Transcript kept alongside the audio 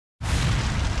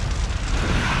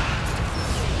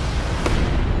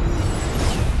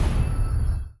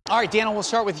All right, Daniel, we'll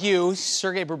start with you.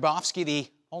 Sergei Bobrovsky, the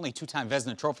only two-time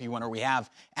Vezina Trophy winner we have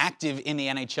active in the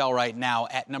NHL right now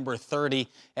at number 30,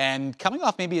 and coming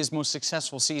off maybe his most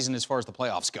successful season as far as the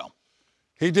playoffs go.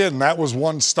 He did, and that was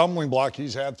one stumbling block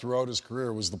he's had throughout his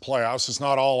career was the playoffs. It's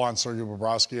not all on Sergei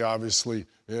Bobrovsky. Obviously,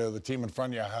 the team in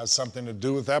front of you has something to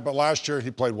do with that, but last year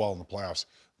he played well in the playoffs.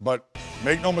 But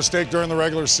make no mistake, during the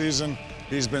regular season,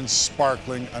 he's been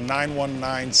sparkling, a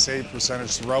 .919 save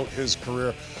percentage throughout his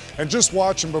career. And just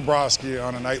watching Bobrovsky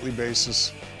on a nightly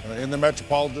basis in the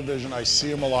Metropolitan Division, I see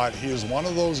him a lot. He is one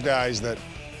of those guys that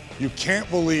you can't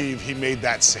believe he made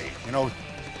that save. You know,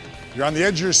 you're on the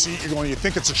edge of your seat, you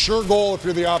think it's a sure goal if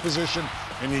you're the opposition,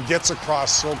 and he gets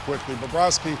across so quickly.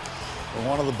 Bobrovsky,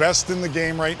 one of the best in the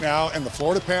game right now, and the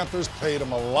Florida Panthers paid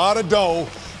him a lot of dough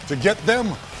to get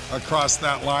them across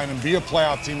that line and be a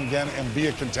playoff team again and be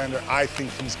a contender. I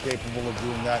think he's capable of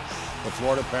doing that. The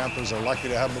Florida Panthers are lucky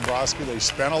to have Bobrovsky. They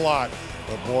spent a lot,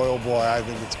 but boy, oh boy, I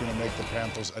think it's going to make the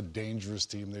Panthers a dangerous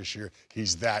team this year.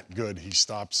 He's that good. He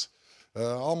stops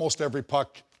almost every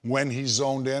puck when he's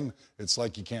zoned in. It's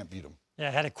like you can't beat him. Yeah,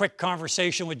 I had a quick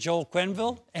conversation with Joel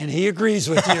Quenneville, and he agrees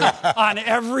with you on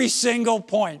every single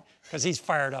point because he's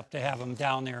fired up to have him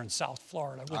down there in South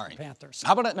Florida with the Panthers.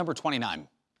 How about at number 29?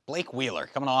 Blake Wheeler,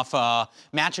 coming off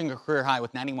matching a career high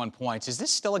with 91 points. Is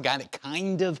this still a guy that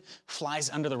kind of flies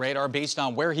under the radar based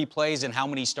on where he plays and how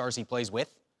many stars he plays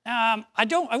with? I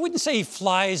wouldn't say he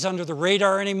flies under the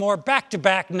radar anymore.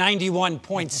 Back-to-back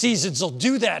 91-point seasons will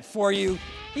do that for you.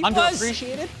 He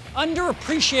underappreciated?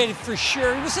 Underappreciated for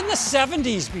sure. He was in the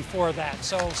 70s before that,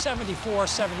 so 74,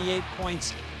 78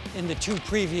 points in the two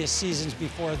previous seasons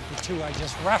before the two I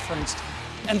just referenced.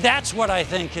 And that's what I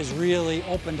think has really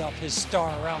opened up his star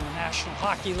around the National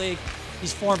Hockey League.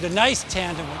 He's formed a nice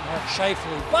tandem with Mark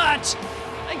Scheifele, but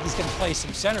I think he's going to play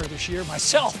some center this year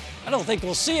myself. I don't think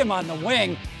we'll see him on the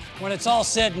wing. When it's all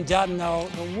said and done, though,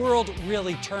 the world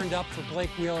really turned up for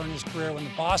Blake Wheeler in his career when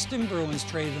the Boston Bruins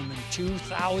traded him in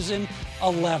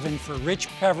 2011 for Rich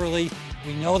Peverley.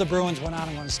 We know the Bruins went on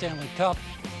and won a Stanley Cup,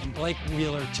 and Blake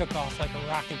Wheeler took off like a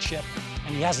rocket ship,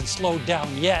 and he hasn't slowed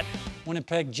down yet.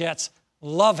 Winnipeg Jets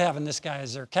love having this guy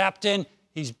as their captain.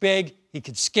 He's big, he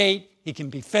can skate, he can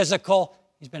be physical.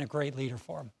 He's been a great leader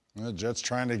for them. The Jets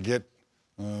trying to get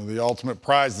the ultimate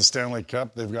prize, the Stanley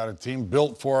Cup. They've got a team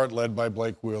built for it, led by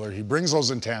Blake Wheeler. He brings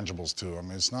those intangibles to him.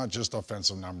 It's not just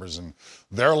offensive numbers, and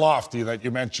they're lofty that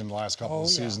you mentioned the last couple of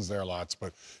seasons. There are lots,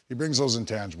 but he brings those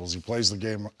intangibles. He plays the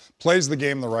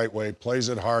game the right way, plays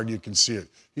it hard. You can see it.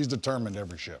 He's determined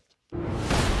every shift.